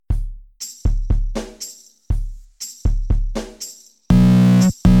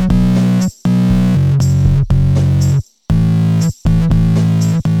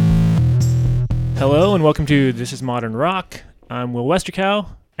welcome to This is Modern Rock. I'm Will Westerkow,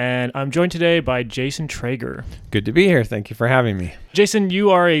 and I'm joined today by Jason Traeger. Good to be here. Thank you for having me. Jason,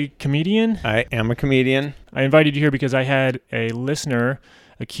 you are a comedian. I am a comedian. I invited you here because I had a listener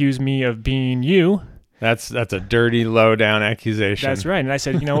accuse me of being you. That's a dirty, low-down accusation. That's right. And I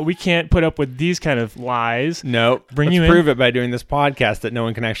said, we can't put up with these kind of lies. No. Let's prove it by doing this podcast that no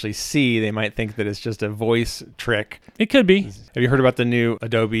one can actually see. They might think that it's just a voice trick. It could be. Have you heard about the new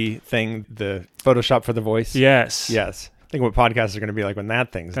Adobe thing, the Photoshop for the voice? Yes. Yes. Think what podcasts are going to be like when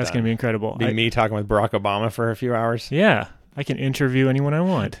that thing's That's done. going to be incredible. Me talking with Barack Obama for a few hours. Yeah. I can interview anyone I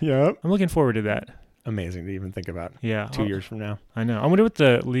want. Yep. I'm looking forward to that. Amazing to even think about. Yeah. 2 years from now. I know. I wonder what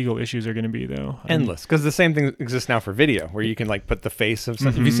the legal issues are going to be, though. Endless. Because the same thing exists now for video, where you can put the face of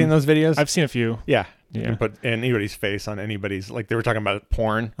something. Mm-hmm. Have you seen those videos? I've seen a few. Yeah. Yeah. You can put anybody's face on anybody's, they were talking about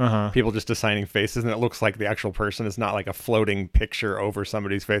porn. Uh-huh. People just assigning faces, and it looks like the actual person. It's not like a floating picture over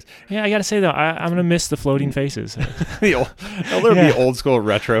somebody's face. Yeah, I got to say, though, I'm going to miss the floating faces. There'll be old school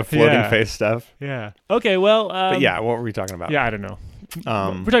retro floating face stuff. Yeah. Okay, well. But yeah, what were we talking about? Yeah, I don't know.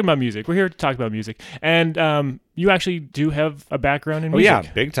 We're talking about music. We're here to talk about music. And you actually do have a background in music. Oh,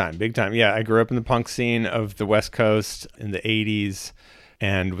 yeah, big time. Yeah, I grew up in the punk scene of the West Coast in the 80s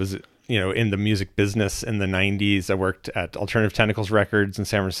and was, in the music business in the 90s. I worked at Alternative Tentacles Records in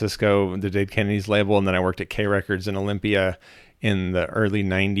San Francisco, the Dead Kennedys label, and then I worked at K Records in Olympia in the early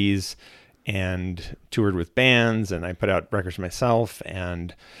 90s and toured with bands, and I put out records myself,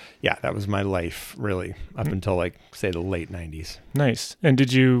 and yeah, that was my life really up until say the late 90s. Nice. And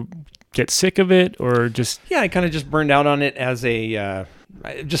did you get sick of it or just... Yeah, I kind of just burned out on it as a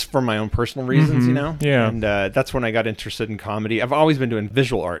just for my own personal reasons, Yeah. And that's when I got interested in comedy. I've always been doing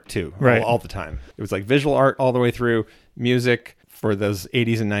visual art too, right, all the time. It was visual art all the way through, music for those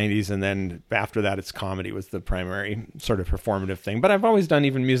 80s and 90s, and then after that it's comedy was the primary sort of performative thing. But I've always done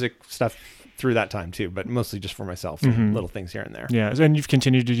even music stuff through that time too, but mostly just for myself, little things here and there. Yeah, and you've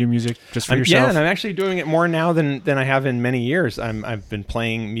continued to do music just for yourself? Yeah, and I'm actually doing it more now than I have in many years. I've been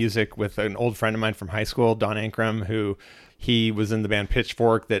playing music with an old friend of mine from high school, Don Ankrum, who he was in the band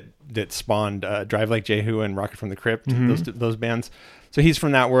Pitchfork that spawned Drive Like Jehu and Rocket from the Crypt, those bands. So he's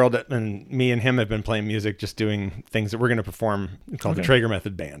from that world, and me and him have been playing music, just doing things that we're going to perform called the Traeger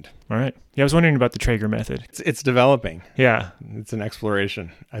Method Band. All right. Yeah, I was wondering about the Traeger Method. It's developing. Yeah. It's an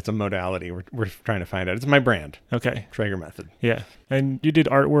exploration. It's a modality. We're trying to find out. It's my brand. Okay. Traeger Method. Yeah. And you did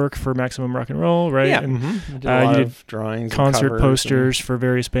artwork for Maximum Rock and Roll, right? Yeah. And, I did a lot of drawings, concert and posters for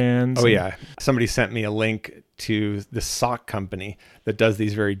various bands. Oh, yeah. Somebody sent me a link to the sock company that does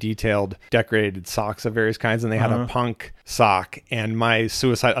these very detailed decorated socks of various kinds, and they had a punk sock, and my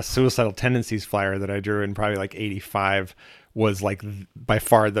suicidal tendencies flyer that I drew in probably 85 was by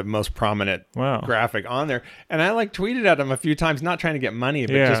far the most prominent graphic on there. And I tweeted at him a few times, not trying to get money,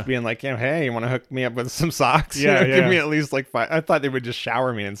 but just being hey, you want to hook me up with some socks? Give me at least 5. I thought they would just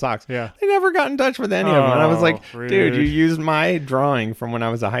shower me in socks. Yeah. They never got in touch with any of them. And I was dude, you used my drawing from when I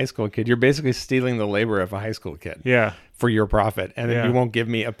was a high school kid. You're basically stealing the labor of a high school kid. Yeah. For your profit, and then you won't give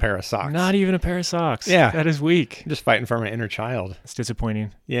me a pair of socks. Not even a pair of socks. Yeah. That is weak. I'm just fighting for my inner child. It's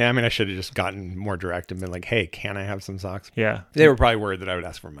disappointing. Yeah, I mean, I should have just gotten more direct and been hey, can I have some socks? Yeah. They were probably worried that I would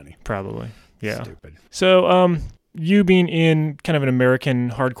ask for money. Probably. Yeah. Stupid. So, you being in kind of an American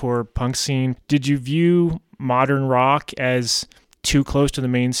hardcore punk scene, did you view modern rock as too close to the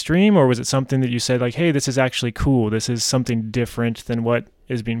mainstream, or was it something that you said hey, this is actually cool, this is something different than what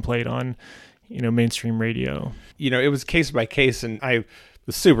is being played on mainstream radio? It was case by case, and I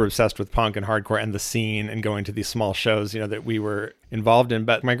was super obsessed with punk and hardcore and the scene and going to these small shows that we were involved in.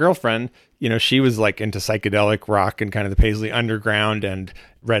 But my girlfriend, she was into psychedelic rock and kind of the Paisley Underground and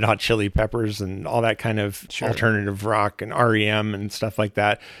Red Hot Chili Peppers and all that kind of alternative rock and REM and stuff like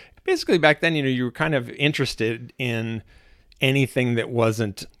that. Basically back then, you were kind of interested in anything that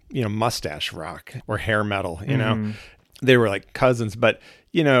wasn't, mustache rock or hair metal, They were cousins, but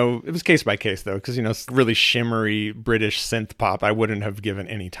it was case by case though, because really shimmery British synth pop I wouldn't have given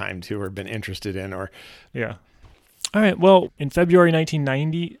any time to or been interested in. Or yeah. All right. Well, in February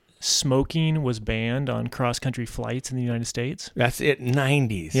 1990, smoking was banned on cross-country flights in the United States. That's it,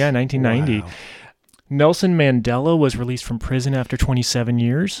 90s. Yeah, 1990. Wow. Nelson Mandela was released from prison after 27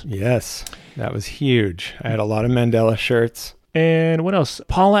 years. Yes, that was huge. I had a lot of Mandela shirts. And what else?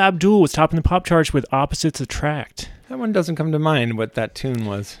 Paula Abdul was topping the pop charts with Opposites Attract. That one doesn't come to mind what that tune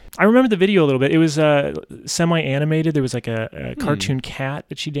was. I remember the video a little bit. It was semi-animated. There was a cartoon cat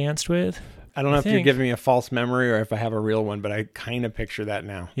that she danced with. I don't know if you're giving me a false memory or if I have a real one, but I kind of picture that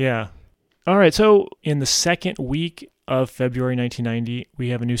now. Yeah. All right. So in the second week of February 1990, we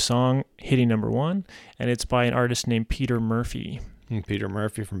have a new song hitting number 1, and it's by an artist named Peter Murphy. And Peter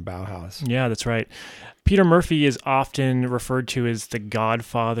Murphy from Bauhaus. Yeah, that's right. Peter Murphy is often referred to as the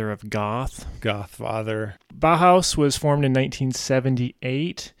godfather of goth. Gothfather. Bauhaus was formed in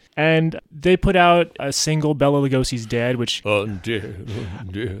 1978, and they put out a single, Bela Lugosi's Dead, which...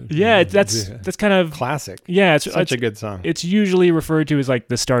 Yeah, that's kind of... Classic. Yeah, it's Such a good song. It's usually referred to as like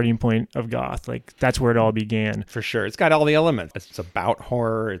the starting point of goth. Like, that's where it all began. For sure. It's got all the elements. It's about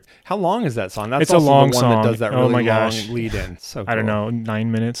horror. How long is that song? That's It's a also long the one song. that does that Oh really my long gosh. lead in. So I don't cool. know,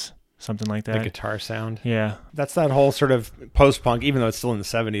 9 minutes, something like The that. guitar sound. Yeah. That's that whole sort of post-punk, even though it's still in the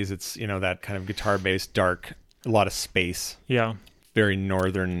 70s, it's, that kind of guitar-based, dark, a lot of space. Yeah. Very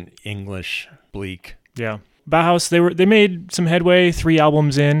northern English, bleak. Yeah. Bauhaus, they made some headway. 3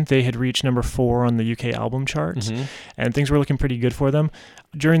 albums in, they had reached number 4 on the UK album charts, and things were looking pretty good for them.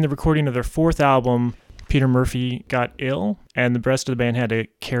 During the recording of their 4th album, Peter Murphy got ill, and the rest of the band had to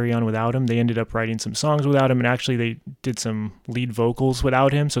carry on without him. They ended up writing some songs without him, and actually they did some lead vocals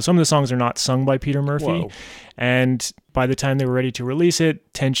without him. So some of the songs are not sung by Peter Murphy. Whoa. And by the time they were ready to release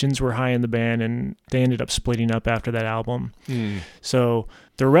it, tensions were high in the band, and they ended up splitting up after that album. So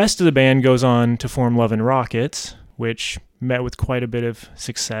the rest of the band goes on to form Love and Rockets, which met with quite a bit of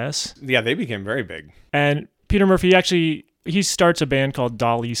success. Yeah, they became very big. And Peter Murphy he starts a band called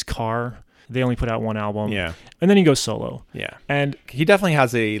Dolly's Car. They only put out 1 album. Yeah. And then he goes solo. Yeah. And he definitely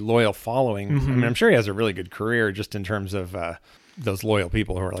has a loyal following. I mean, I'm sure he has a really good career just in terms of those loyal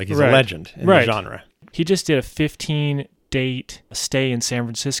people who are like, he's a legend in the genre. He just did a 15-date stay in San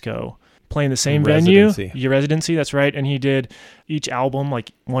Francisco, playing the same Residency. venue. Your residency, that's right. And he did each album,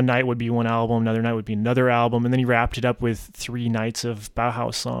 like one night would be one album, another night would be another album, and then he wrapped it up with 3 nights of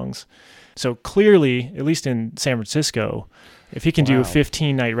Bauhaus songs. So clearly, at least in San Francisco, if he can do a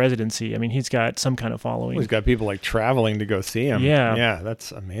 15-night residency, I mean, he's got some kind of following. He's got people like traveling to go see him. Yeah. Yeah,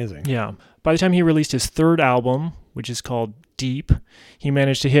 that's amazing. Yeah. By the time he released his 3rd album, which is called Deep, he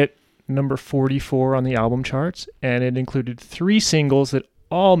managed to hit number 44 on the album charts, and it included 3 singles that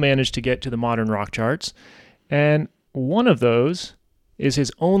all managed to get to the modern rock charts. And one of those is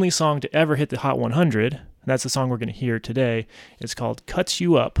his only song to ever hit the Hot 100. And that's the song we're going to hear today. It's called Cuts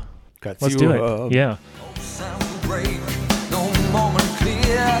You Up. Let's do it. Yeah. Sound great, no moment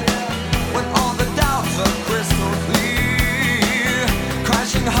clear, when all the doubts are crystal clear,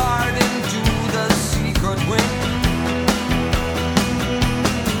 crashing hard into the secret wind.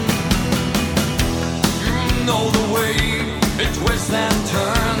 You know the way it twists and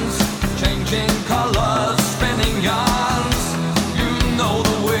turns, changing colors, spinning yarns. You know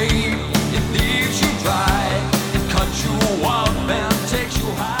the way it leaves you dry, it cuts you up and takes you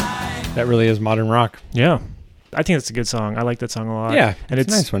high. That really is modern rock. Yeah. I think it's a good song. I like that song a lot. Yeah, and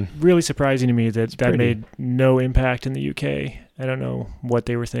it's a nice one. Really surprising to me that pretty. made no impact in the UK. I don't know what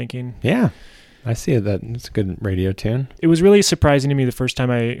they were thinking. Yeah, I see it. It's a good radio tune. It was really surprising to me the first time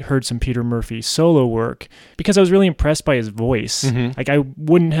I heard some Peter Murphy solo work, because I was really impressed by his voice. Like, I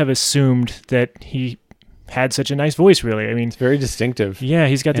wouldn't have assumed that he had such a nice voice, really. I mean, It's very distinctive. yeah,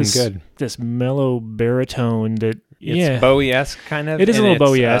 he's got and this mellow baritone that It's Bowie-esque kind of. It is a and little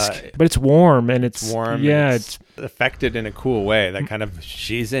it's, Bowie-esque, but it's warm and it's warm. Yeah, and it's affected in a cool way. That kind of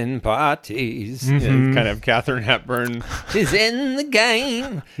she's in parties, Mm-hmm. kind of Katharine Hepburn. She's in the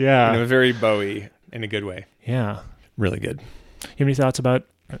game. yeah, Very Bowie in a good way. yeah. Really good. You have any thoughts about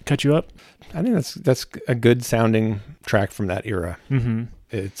Cut You Up? I think that's a good sounding track from that era. Mm-hmm.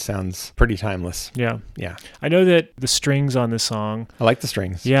 It sounds pretty timeless. Yeah. Yeah, I know that the strings on this song, I like the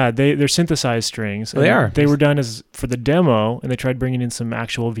strings. yeah, they're synthesized strings. They And are. They were done as for the demo, and they tried bringing in some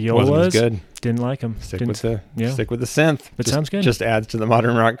actual violas. Wasn't as good. Didn't like them. Stick with the synth. It sounds good. Just adds to the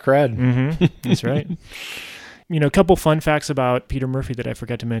modern rock cred. Mm-hmm. That's right. A couple fun facts about Peter Murphy that I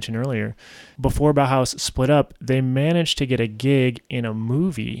forgot to mention earlier. Before Bauhaus split up, they managed to get a gig in a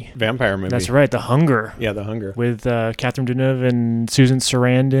movie. Vampire movie. That's right, The Hunger. Yeah, The Hunger. With Catherine Deneuve and Susan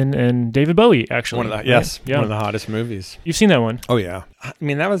Sarandon and David Bowie, actually. One of the Right? one of the hottest movies. You've seen that one. Oh yeah. I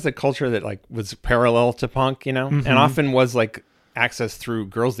mean, that was the culture that like was parallel to punk, and Mm-hmm. often was like access through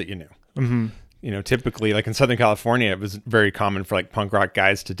girls that you knew. Mm-hmm. Typically like in Southern California, it was very common for like punk rock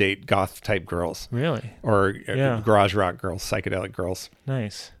guys to date goth type girls Really? or Yeah. garage rock girls, psychedelic girls.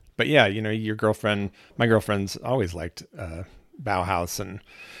 Nice. But yeah, my girlfriend's always liked Bauhaus and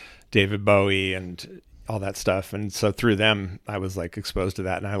David Bowie and all that stuff. And so through them, I was like exposed to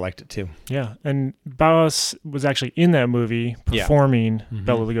that and I liked it too. Yeah. And Bauhaus was actually in that movie Yeah. performing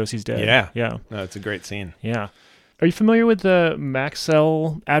Bela Lugosi's Dead. Yeah. Yeah. No, it's a great scene. Yeah. Are you familiar with the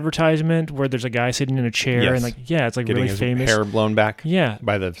Maxell advertisement where there's a guy sitting in a chair Yes. and like, yeah, it's like Getting really his famous. hair blown back Yeah.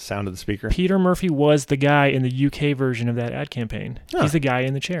 by the sound of the speaker. Peter Murphy was the guy in the UK version of that ad campaign. Huh. He's the guy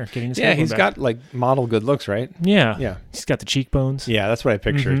in the chair getting his Yeah, hair blown he's back. got like model good looks, right? Yeah. Yeah. He's got the cheekbones. Yeah, that's what I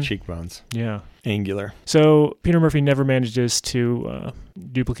picture, Mhm. cheekbones. Yeah. Angular. So Peter Murphy never manages to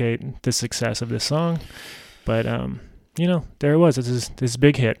duplicate the success of this song. But, there it was. This is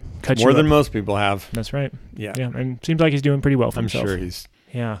big hit. Cut More you than up. most people have. That's right. Yeah. Yeah, and seems like he's doing pretty well for I'm himself. sure he's...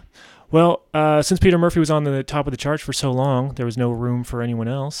 Yeah. Well, since Peter Murphy was on the top of the charts for so long, there was no room for anyone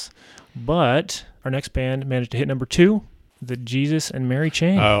else. But our next band managed to hit number 2, the Jesus and Mary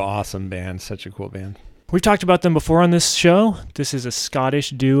Chain. Oh, awesome band. Such a cool band. We've talked about them before on this show. This is a Scottish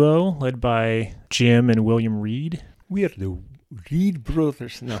duo led by Jim and William Reed. We are the Reed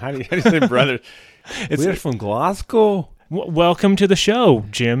brothers. No, how do you say brothers? We're from Glasgow. Welcome to the show,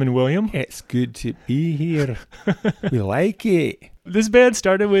 Jim and William. It's good to be here. We like it. This band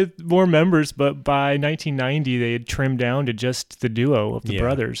started with more members, but by 1990, they had trimmed down to just the duo of the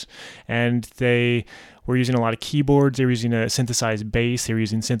brothers. And they were using a lot of keyboards. They were using a synthesized bass. They were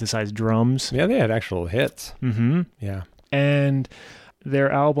using synthesized drums. Yeah, they had actual hits. Mm-hmm. Yeah. And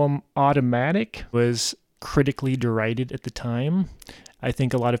their album Automatic was critically derided at the time. I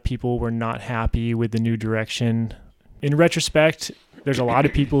think a lot of people were not happy with the new direction. In retrospect, there's a lot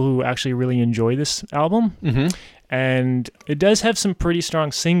of people who actually really enjoy this album. Mm-hmm. And it does have some pretty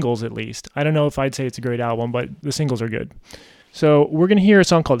strong singles, at least. I don't know if I'd say it's a great album, but the singles are good. So we're going to hear a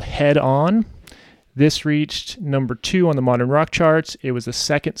song called Head On. This reached number 2 on the modern rock charts. It was the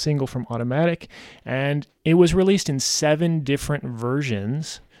second single from Automatic, and it was released in 7 different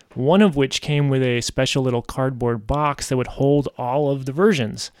versions, one of which came with a special little cardboard box that would hold all of the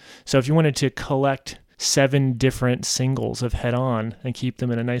versions. So if you wanted to collect 7 different singles of Head On and keep them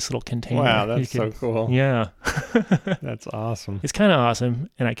in a nice little container. Wow, that's you could, so cool. Yeah. That's awesome. It's kind of awesome,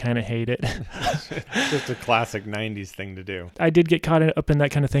 and I kind of hate it. Just a classic 90s thing to do. I did get caught up in that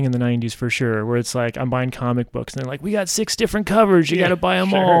kind of thing in the 90s for sure, where it's like I'm buying comic books, and they're like, we got 6 different covers. You got to buy them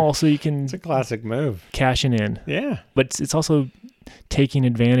sure. all so you can It's a classic move. cashing in. Yeah. But it's also taking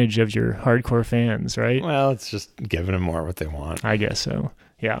advantage of your hardcore fans, right? Well, it's just giving them more what they want. I guess so.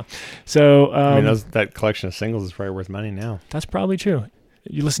 Yeah. So I mean, that collection of singles is probably worth money now. that's probably true.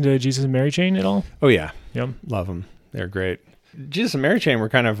 You listen to Jesus and Mary Chain at all? Oh, yeah. Yep. Love them. They're great. Jesus and Mary Chain were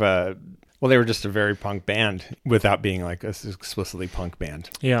kind of, they were just a very punk band without being like an explicitly punk band.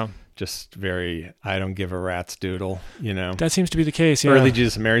 Yeah. Just very, I don't give a rat's doodle, you know. That seems to be the case. Yeah. Early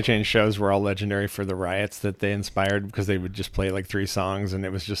Jesus and Mary Chain shows were all legendary for the riots that they inspired because they would just play like 3 songs and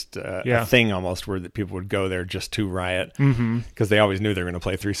it was just a thing almost where that people would go there just to riot because they always knew they were going to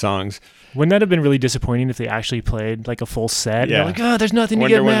play 3 songs. Wouldn't that have been really disappointing if they actually played like a full set? Yeah. They're like, oh, there's nothing to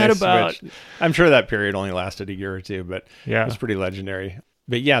Wonder get when mad they about. switched. I'm sure that period only lasted a year or 2, but Yeah. it was pretty legendary.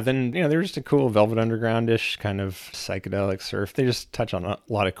 But yeah, then, they were just a cool Velvet Underground-ish kind of psychedelic surf. They just touch on a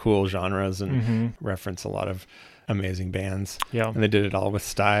lot of cool genres and reference a lot of amazing bands. Yeah. And they did it all with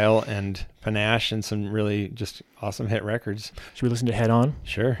style and panache and some really just awesome hit records. Should we listen to Head On?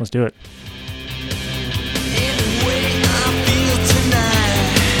 Sure. Let's do it.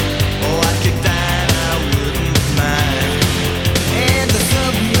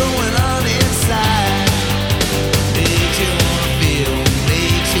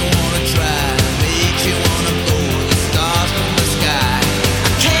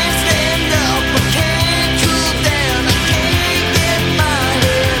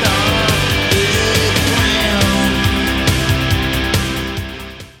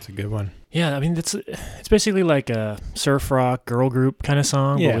 Good one. Yeah, I mean it's basically like a surf rock girl group kind of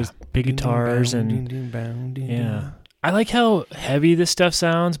song, but with big guitars and yeah. I like how heavy this stuff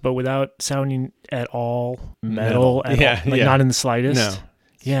sounds, but without sounding at all metal. At all. Like not in the slightest. No.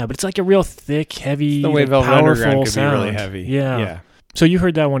 Yeah, but it's like a real thick, heavy, The way Velvet powerful Underground could sound. be really heavy. Yeah. So you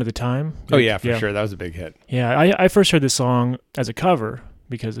heard that one at the time? Oh yeah, for sure. That was a big hit. Yeah, I first heard this song as a cover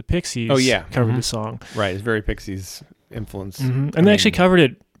because the Pixies covered the song. Right, it's very Pixies influence. And they actually covered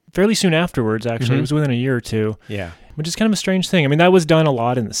it fairly soon afterwards, actually. It was within a year or 2. Yeah. Which is kind of a strange thing. I mean, that was done a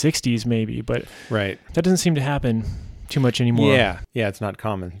lot in the 60s maybe, but right. That doesn't seem to happen too much anymore. Yeah, it's not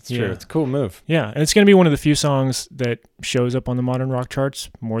common. It's true. It's a cool move. Yeah, and it's going to be one of the few songs that shows up on the modern rock charts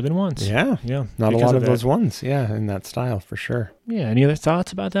more than once. Yeah. Not a lot of those ones. Yeah, in that style for sure. Yeah, any other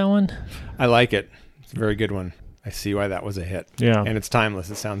thoughts about that one? I like it. It's a very good one. I see why that was a hit. Yeah. And it's timeless.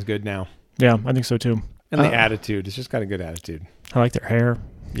 It sounds good now. Yeah, I think so too. And the attitude. It's just got a good attitude. I like their hair.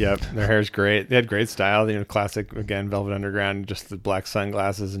 Yep, their hair's great. They had great style. Classic again, Velvet Underground, just the black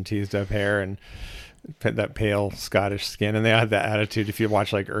sunglasses and teased up hair and that pale Scottish skin. And they had that attitude. If you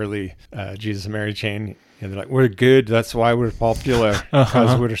watch like early Jesus and Mary Chain, they're like, "We're good. That's why we're popular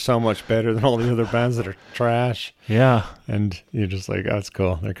because we're so much better than all the other bands that are trash." Yeah. And you're just like, "Oh, it's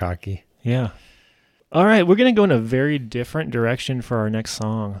cool. They're cocky." Yeah. All right, we're going to go in a very different direction for our next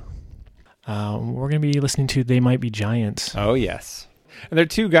song. We're going to be listening to They Might Be Giants. Oh, yes. And they're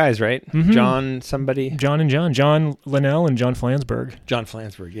two guys, right? Mm-hmm. John somebody? John Linnell and John Flansburgh. John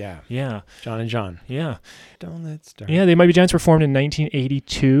Flansburgh, yeah. Yeah. John and John. Yeah. Don't let's start. Yeah, They Might Be Giants were formed in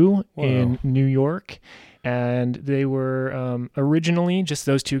 1982 Whoa. in New York. And they were originally just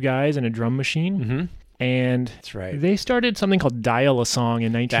those two guys and a drum machine. Mm-hmm. And That's right. they started something called Dial a Song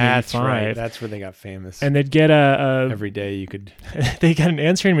in 1985. That's right. That's where they got famous. And they'd get Every day you could... they got an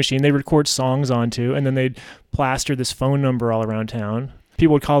answering machine they'd record songs onto, and then they'd plaster this phone number all around town.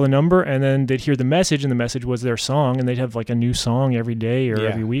 People would call the number, and then they'd hear the message, and the message was their song, and they'd have like a new song every day or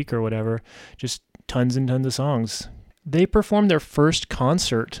every week or whatever. Just tons and tons of songs. They performed their first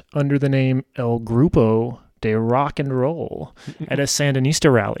concert under the name El Grupo de Rock and Roll at a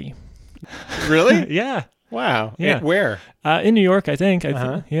Sandinista rally. Really? Yeah. Wow. Yeah. And where? In New York, I think.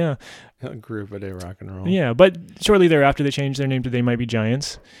 Yeah. A group of rock and roll. Yeah, but shortly thereafter, they changed their name to They Might Be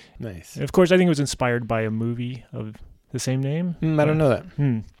Giants. Nice. Of course, I think it was inspired by a movie of the same name. I don't know that.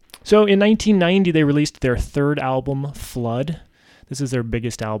 So in 1990, they released their third album, Flood. This is their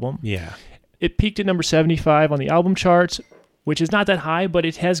biggest album. Yeah. It peaked at number 75 on the album charts, which is not that high, but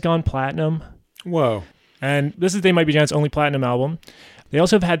it has gone platinum. Whoa. And this is They Might Be Giants' only platinum album. They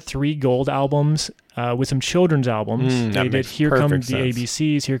also have had 3 gold albums with some children's albums. They did Here Come the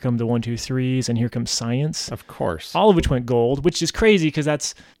ABCs, Here Come the 1, 2, 3s, and Here Comes Science. Of course. All of which went gold, which is crazy because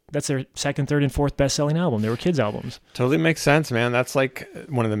that's their second, third, and fourth best-selling album. They were kids' albums. Totally makes sense, man. That's like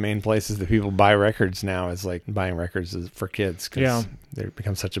one of the main places that people buy records now is like buying records for kids because they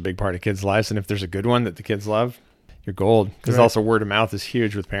become such a big part of kids' lives. And if there's a good one that the kids love, you're gold. Because also word of mouth is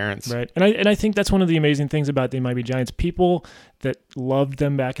huge with parents. Right. And I think that's one of the amazing things about They Might Be Giants. People that loved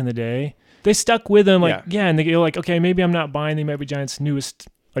them back in the day, they stuck with them. And they go like, okay, maybe I'm not buying They Might Be Giants' newest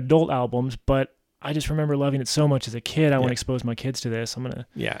adult albums, but I just remember loving it so much as a kid. I want to expose my kids to this. I'm going to...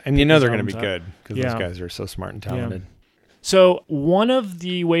 Yeah, and you know they're going to be good because those guys are so smart and talented. Yeah. So one of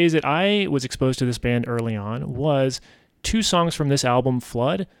the ways that I was exposed to this band early on was 2 songs from this album,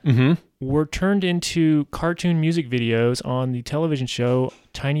 Flood, were turned into cartoon music videos on the television show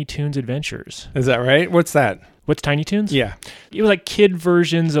Tiny Toons Adventures. Is that right? What's that? What's Tiny Toons? Yeah. It was like kid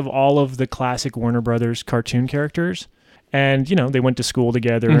versions of all of the classic Warner Brothers cartoon characters. And, they went to school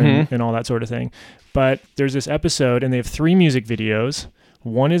together and all that sort of thing. But there's this episode, and they have 3 music videos.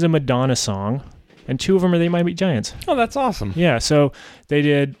 One is a Madonna song, and 2 of them are They Might Be Giants. Oh, that's awesome. Yeah, so they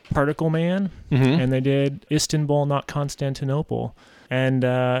did Particle Man, and they did Istanbul, Not Constantinople. And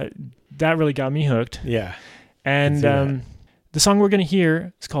that really got me hooked. Yeah. And the song we're going to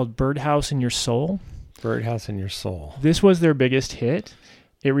hear is called Birdhouse in Your Soul. Birdhouse in Your Soul. This was their biggest hit.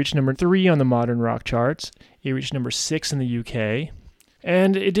 It reached number 3 on the modern rock charts. It reached number 6 in the UK.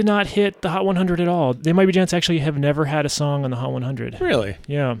 And it did not hit the Hot 100 at all. They Might Be Giants actually have never had a song on the Hot 100. Really?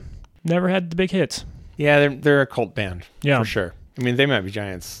 Yeah. Never had the big hits. Yeah, they're a cult band. Yeah. For sure. I mean, They Might Be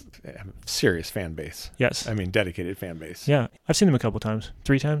Giants have a serious fan base. Yes. I mean, dedicated fan base. Yeah. I've seen them a couple times.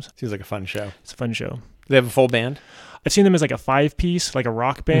 3 times. Seems like a fun show. It's a fun show. They have a full band? I've seen them as like a 5-piece, like a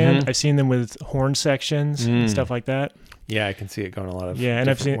rock band. I've seen them with horn sections and stuff like that. Yeah, I can see it going a lot of and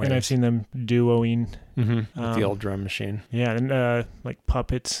I've seen them duoing with the old drum machine. Yeah, and like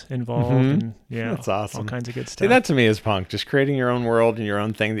puppets involved, and that's awesome. All kinds of good stuff. See, that to me is punk. Just creating your own world and your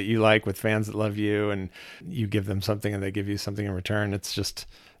own thing that you like with fans that love you, and you give them something and they give you something in return. It's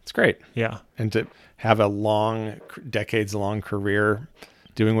great. Yeah, and to have a decades-long career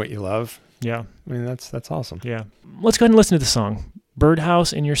doing what you love. Yeah, I mean that's awesome. Yeah, let's go ahead and listen to the song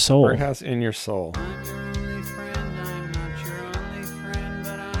 "Birdhouse in Your Soul." Birdhouse in Your Soul.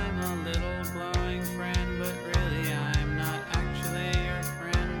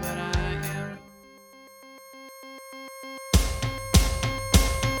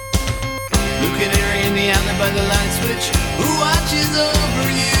 By the light switch, who watches over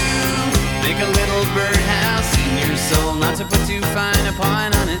you? Make a little birdhouse in your soul, not to put too fine a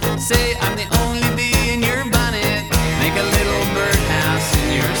point on it. Say I'm the only bee in your bonnet. Make a little birdhouse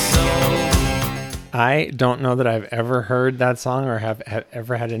in your soul. I don't know that I've ever heard that song or have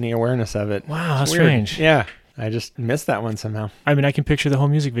ever had any awareness of it. Wow, how strange. Yeah, I just missed that one somehow. I mean, I can picture the whole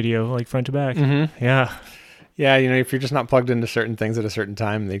music video, like front to back. Yeah. Yeah, if you're just not plugged into certain things at a certain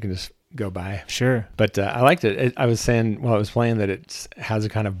time, they can just go by. Sure. But I liked it. I was saying while I was playing that it has a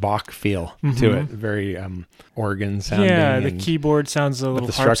kind of Bach feel to it, very organ sounding. Yeah, the keyboard sounds a little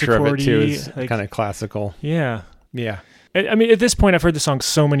the structure of it too is like, kind of classical. Yeah. Yeah. I mean, at this point, I've heard the song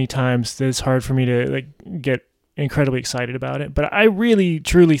so many times that it's hard for me to like get incredibly excited about it. But I really,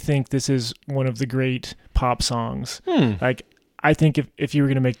 truly think this is one of the great pop songs. Like, I think if you were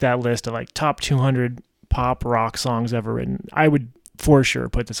going to make that list of like top 200 pop rock songs ever written, I would for sure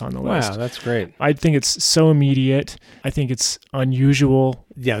put this on the list. Wow, that's great. I think it's so immediate. I think it's unusual.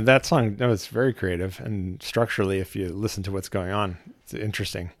 Yeah, that song, no, it's very creative. And structurally, if you listen to what's going on, it's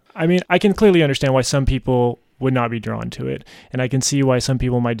interesting. I mean, I can clearly understand why some people would not be drawn to it. And I can see why some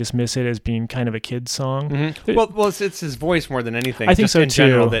people might dismiss it as being kind of a kid's song. Mm-hmm. Well, it's his voice more than anything. I think just so in too.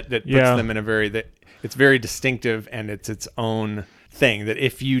 general that puts them in a very, it's very distinctive and it's its own thing that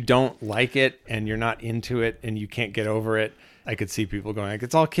if you don't like it and you're not into it and you can't get over it, I could see people going like,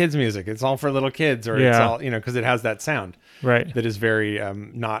 it's all kids music. It's all for little kids, or it's all, because it has that sound. Right. That is very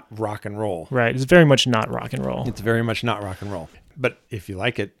not rock and roll. Right. It's very much not rock and roll. It's very much not rock and roll. But if you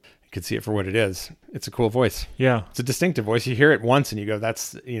like it, you could see it for what it is. It's a cool voice. Yeah. It's a distinctive voice. You hear it once and you go,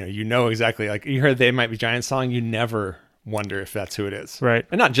 that's, you know exactly. Like you heard They Might Be Giants song, you never wonder if that's who it is. Right.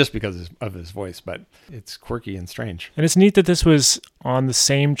 And not just because of his voice, but it's quirky and strange. And it's neat that this was on the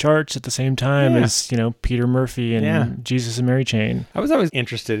same charts at the same time as, Peter Murphy and Jesus and Mary Chain. I was always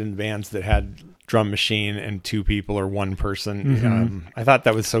interested in bands that had drum machine and two people or one person. I thought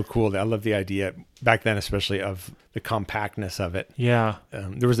that was so cool. I love the idea back then, especially of the compactness of it. Yeah.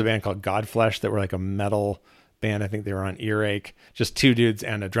 There was a band called Godflesh that were like a metal band. I think they were on Earache, just two dudes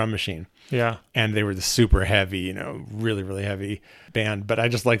and a drum machine. Yeah. And they were the super heavy, really, really heavy band. But I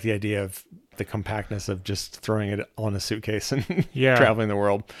just like the idea of the compactness of just throwing it on a suitcase and traveling the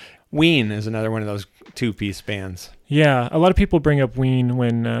world. Ween is another one of those two-piece bands. Yeah. A lot of people bring up Ween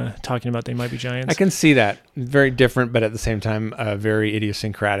when talking about They Might Be Giants. I can see that. Very different, but at the same time, very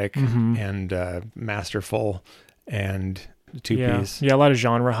idiosyncratic and masterful and two-piece. Yeah, a lot of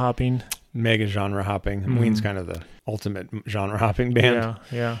genre hopping. Mega genre hopping. Ween's kind of the ultimate genre hopping band.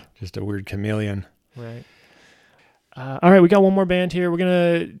 Yeah. Just a weird chameleon. Right. All right, we got one more band here. We're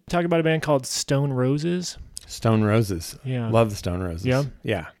going to talk about a band called Stone Roses. Stone Roses. Yeah. Love the Stone Roses.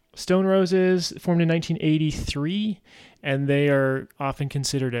 Yeah. Stone Roses formed in 1983, and they are often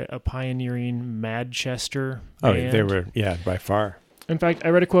considered a pioneering Manchester band. Oh, they were, by far. In fact, I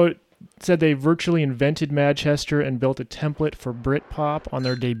read a quote said they virtually invented Manchester and built a template for Britpop on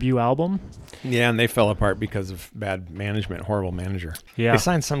their debut album. Yeah, and they fell apart because of bad management, horrible manager. Yeah. They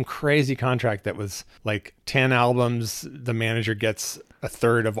signed some crazy contract that was like 10 albums. The manager gets a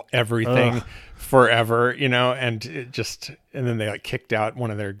third of everything forever, and it just, and then they like kicked out one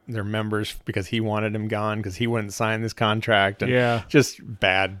of their members because he wanted him gone because he wouldn't sign this contract. And just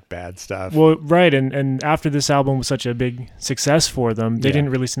bad stuff. Well, right. And after this album was such a big success for them, they didn't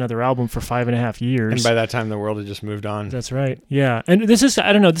release another album for 5.5 years. And by that time, the world had just moved on. That's right. Yeah. And this is,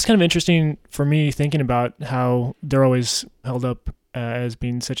 I don't know, this is kind of interesting for me thinking about how they're always held up as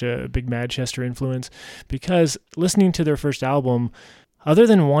being such a big Manchester influence, because listening to their first album, other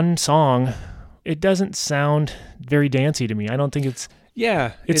than one song, it doesn't sound very dancey to me. I don't think it's...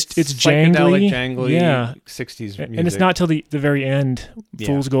 Yeah. It's jangly. Jangly 60s music. And it's not till the very end,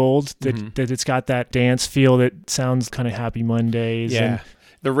 Fool's Gold, that it's got that dance feel that sounds kind of Happy Mondays. Yeah. And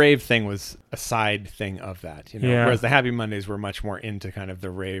the rave thing was a side thing of that, Yeah. Whereas the Happy Mondays were much more into kind of the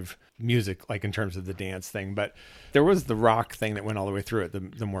rave music, like in terms of the dance thing. But there was the rock thing that went all the way through it,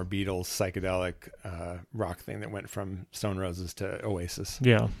 the more Beatles psychedelic rock thing that went from Stone Roses to Oasis.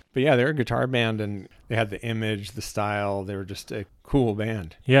 Yeah. But yeah, they're a guitar band and they had the image, the style. They were just a cool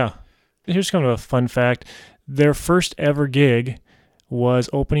band. Yeah. Here's kind of a fun fact. Their first ever gig was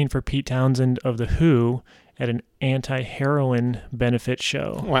opening for Pete Townsend of The Who at an anti-heroin benefit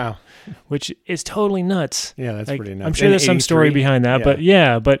show. Wow. Which is totally nuts. Yeah, that's pretty nuts. I'm sure there's some story behind that,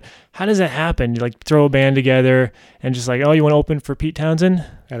 but how does that happen? You like throw a band together and just like, oh, you want to open for Pete Townsend?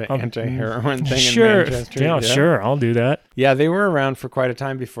 At an anti-heroin thing sure. in Manchester? Yeah, sure, I'll do that. Yeah, they were around for quite a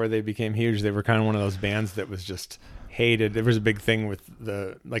time before they became huge. They were kind of one of those bands that was just hated. There was a big thing with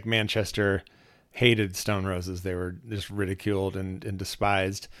Manchester hated Stone Roses. They were just ridiculed and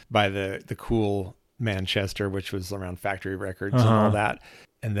despised by the cool Manchester, which was around Factory Records and all that.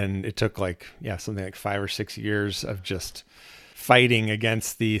 And then it took something like 5 or 6 years of just fighting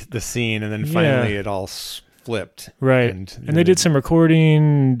against the scene. And then finally it all flipped. Right. And they did some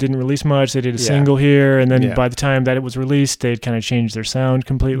recording, didn't release much. They did a single here. And then by the time that it was released, they'd kind of changed their sound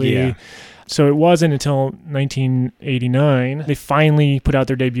completely. Yeah. So it wasn't until 1989 they finally put out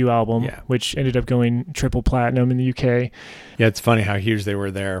their debut album, Yeah. which ended up going triple platinum in the UK. Yeah, it's funny how huge they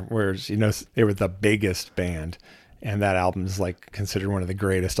were there, whereas, they were the biggest band, and that album is like considered one of the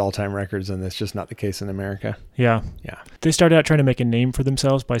greatest all-time records, and that's just not the case in America. Yeah. Yeah. They started out trying to make a name for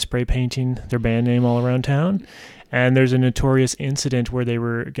themselves by spray painting their band name all around town. And there's a notorious incident where they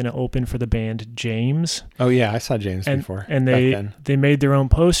were going to open for the band James. Oh yeah, I saw James And, before. and back then. they made their own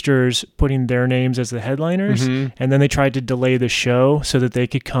posters putting their names as the headliners. Mhm. And then they tried to delay the show so that they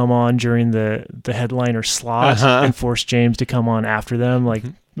could come on during the headliner slot and force James to come on after them, like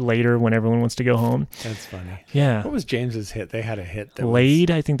later when everyone wants to go home. That's funny. Yeah. What was James's hit? They had a hit that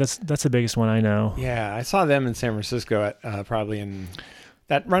Laid, I think that's the biggest one I know. Yeah, I saw them in San Francisco at probably in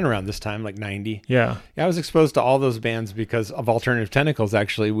that run around this time, like 90. Yeah. Yeah, I was exposed to all those bands because of Alternative Tentacles.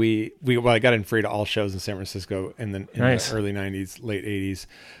 Actually, I got in free to all shows in San Francisco in the early 90s, late 80s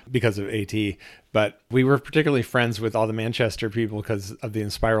because of AT. But we were particularly friends with all the Manchester people because of the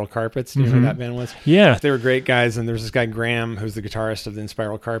Inspiral Carpets. Do you know who that band was? Yeah. They were great guys. And there was this guy, Graham, who's the guitarist of the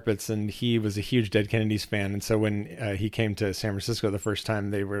Inspiral Carpets, and he was a huge Dead Kennedys fan. And so when he came to San Francisco the first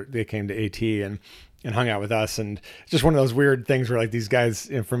time, they came to AT and hung out with us. And it's just one of those weird things where like these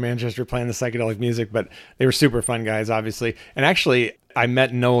guys from Manchester playing the psychedelic music, but they were super fun guys, obviously. And actually, I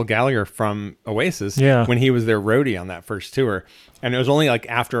met Noel Gallagher from Oasis when he was their roadie on that first tour. And it was only like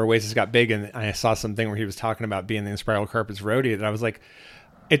after Oasis got big and I saw something where he was talking about being the Inspiral Carpets roadie that I was like,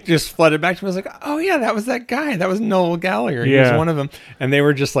 it just flooded back to me. I was like, oh yeah, that was that guy. That was Noel Gallagher. He was one of them. And they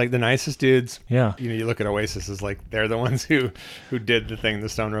were just like the nicest dudes. Yeah. You look at Oasis as like, they're the ones who did the thing the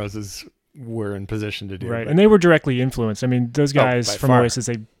Stone Roses were in position to do. Right. And they were directly influenced. I mean, those guys by from far. Oasis,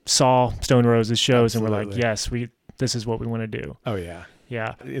 they saw Stone Roses shows and were like, Absolutely. yes, this is what we want to do. Oh yeah.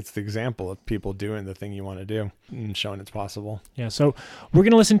 Yeah. It's the example of people doing the thing you want to do and showing it's possible. Yeah. So we're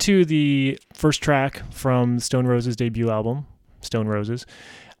going to listen to the first track from Stone Roses' debut album, Stone Roses,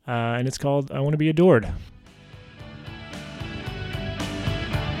 and it's called I Want to Be Adored.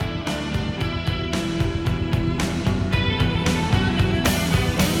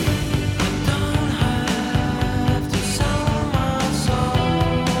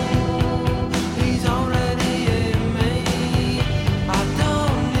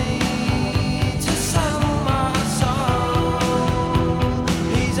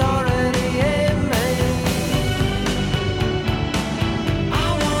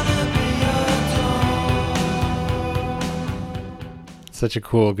 Such a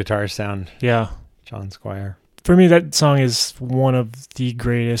cool guitar sound. Yeah. John Squire. For me, that song is one of the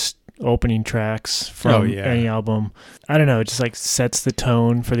greatest opening tracks from any album. I don't know, it just like sets the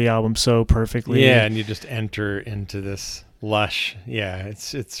tone for the album so perfectly. Yeah, and you just enter into this lush. Yeah,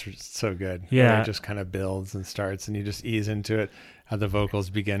 it's so good. Yeah. It just kind of builds and starts and you just ease into it. How the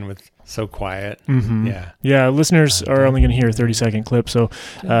vocals begin with so quiet. Mm-hmm. Yeah. Yeah, listeners are only going to hear a 30-second clip, so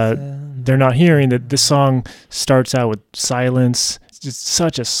they're not hearing that this song starts out with silence. It's just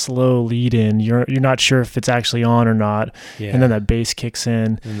such a slow lead in. You're not sure if it's actually on or not. Yeah. And then that bass kicks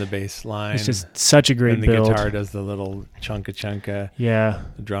in. And the bass line. It's just such a great and the build. guitar does the little chunka. Yeah.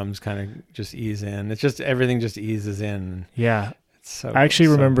 The drums kind of just ease in. It's just everything just eases in. Yeah. So, I actually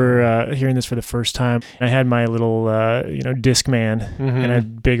remember hearing this for the first time. I had my little, Discman and I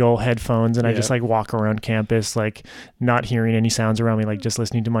had big old headphones, and I just like walk around campus, like not hearing any sounds around me, like just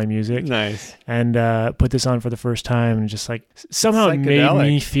listening to my music. Nice. And put this on for the first time, and just like somehow it made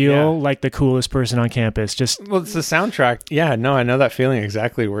me feel like the coolest person on campus. Well, it's the soundtrack. Yeah, no, I know that feeling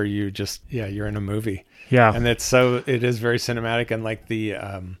exactly where you just, you're in a movie. Yeah. And it is very cinematic, and like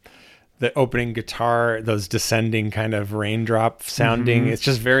the opening guitar, those descending kind of raindrop sounding. It's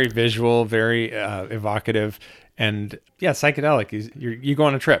just very visual, very evocative, and psychedelic. You go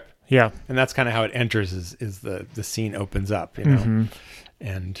on a trip. Yeah. And that's kind of how it enters is the scene opens up, you know.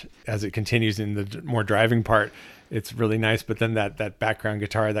 And as it continues in the more driving part, it's really nice. But then that background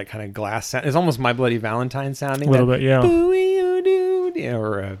guitar, that kind of glass sound, is almost My Bloody Valentine sounding. A little bit, yeah.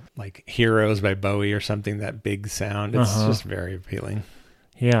 Or like Heroes by Bowie or something, that big sound. It's just very appealing.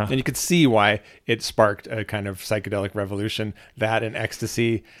 Yeah. And you could see why it sparked a kind of psychedelic revolution. That and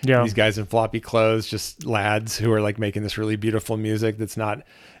Ecstasy. Yeah. These guys in floppy clothes, just lads who are like making this really beautiful music that's not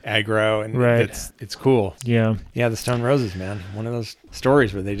aggro, and it's cool. Yeah. Yeah, the Stone Roses, man. One of those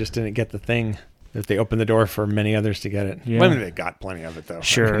stories where they just didn't get the thing that they opened the door for many others to get it. Yeah. Well, I mean, they got plenty of it though.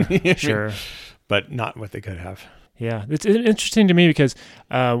 Sure. Sure. But not what they could have. Yeah, it's interesting to me because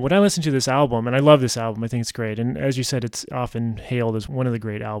when I listen to this album, and I love this album, I think it's great. And as you said, it's often hailed as one of the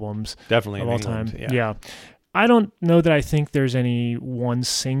great albums definitely of in all England, time. Yeah. I don't know that I think there's any one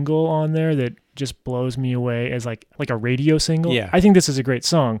single on there that just blows me away as like a radio single. Yeah. I think this is a great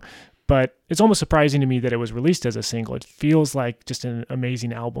song, But it's almost surprising to me that it was released as a single. It feels like just an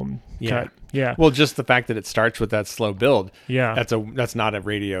amazing album cut. Yeah. Well, just the fact that it starts with that slow build. Yeah. That's not a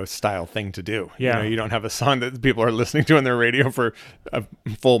radio style thing to do. Yeah. You don't have a song that people are listening to on their radio for a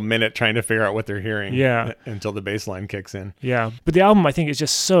full minute trying to figure out what they're hearing. Yeah. Until the bass line kicks in. Yeah. But the album, I think, is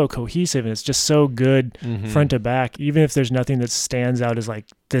just so cohesive and it's just so good front to back. Even if there's nothing that stands out as like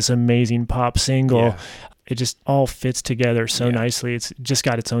this amazing pop single, it just all fits together so nicely. It's just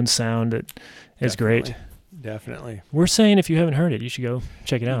got its own sound. It's great. Definitely. We're saying if you haven't heard it, you should go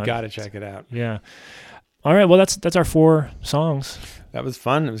check it out. You got to check it out. Yeah. All right. Well, that's our 4 songs. That was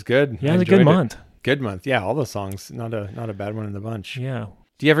fun. It was good. Yeah, it was a good month. Good month. Yeah, all the songs. Not a bad one in the bunch. Yeah.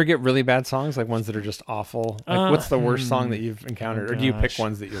 Do you ever get really bad songs, like ones that are just awful? Like, what's the worst song that you've encountered? Or do you pick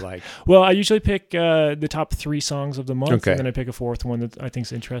ones that you like? Well, I usually pick the top 3 songs of the month, Okay. and then I pick a 4th one that I think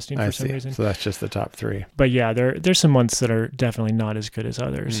is interesting for some reason. So that's just the top 3. But yeah, there's some months that are definitely not as good as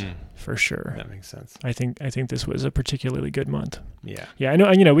others, for sure. That makes sense. I think this was a particularly good month. Yeah. Yeah, I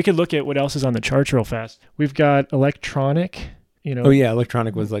know. You know, we could look at what else is on the charts real fast. We've got electronic. You know, Oh yeah,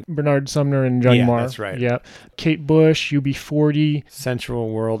 electronic was like Bernard Sumner and Johnny Marr. that's right. Yeah, Kate Bush, UB40.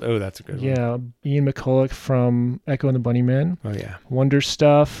 Sensual World. Oh, that's a good one. Yeah, Ian McCulloch from Echo and the Bunnymen. Oh yeah. Wonder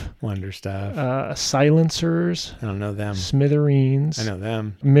Stuff. Wonder Stuff. Silencers. I don't know them. Smithereens. I know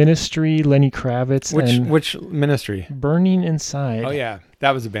them. Ministry, Lenny Kravitz, and Which Ministry? Burning Inside. Oh yeah,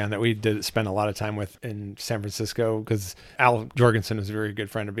 that was a band that we did spend a lot of time with in San Francisco because Al Jorgensen was a very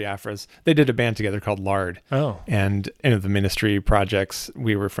good friend of Biafra's. They did a band together called Lard. Oh. And in the Ministry projects,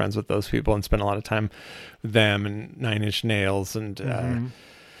 we were friends with those people and spent a lot of time with them and Nine Inch Nails and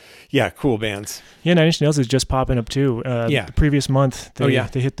cool bands. Yeah, Nine Inch Nails is just popping up too. The previous month, they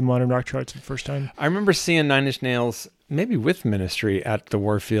hit the modern rock charts for the first time. I remember seeing Nine Inch Nails maybe with Ministry at the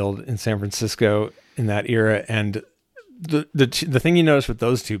Warfield in San Francisco in that era, and the thing you noticed with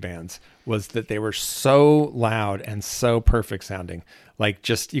those two bands was that they were so loud and so perfect sounding. Like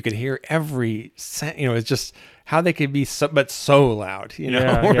just you could hear every sound, it's just how they could be so loud,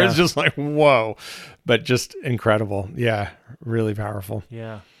 where it's just like whoa, but just incredible. Yeah, really powerful.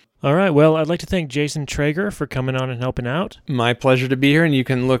 Yeah. All right. Well, I'd like to thank Jason Traeger for coming on and helping out. My pleasure to be here, and you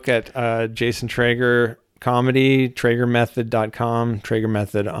can look at Jason Traeger comedy, TraegerMethod.com, Traeger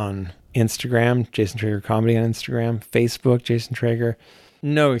Method on Instagram, Jason Traeger Comedy on Instagram, Facebook, Jason Traeger.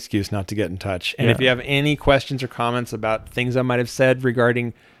 No excuse not to get in touch. And if you have any questions or comments about things I might have said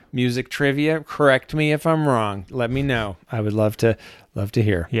regarding music trivia, correct me if I'm wrong. Let me know. I would love to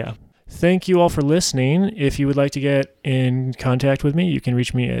hear. Yeah. Thank you all for listening. If you would like to get in contact with me, you can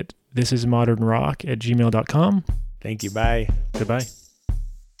reach me at thisismodernrock@gmail.com. Thank you. Bye. Goodbye.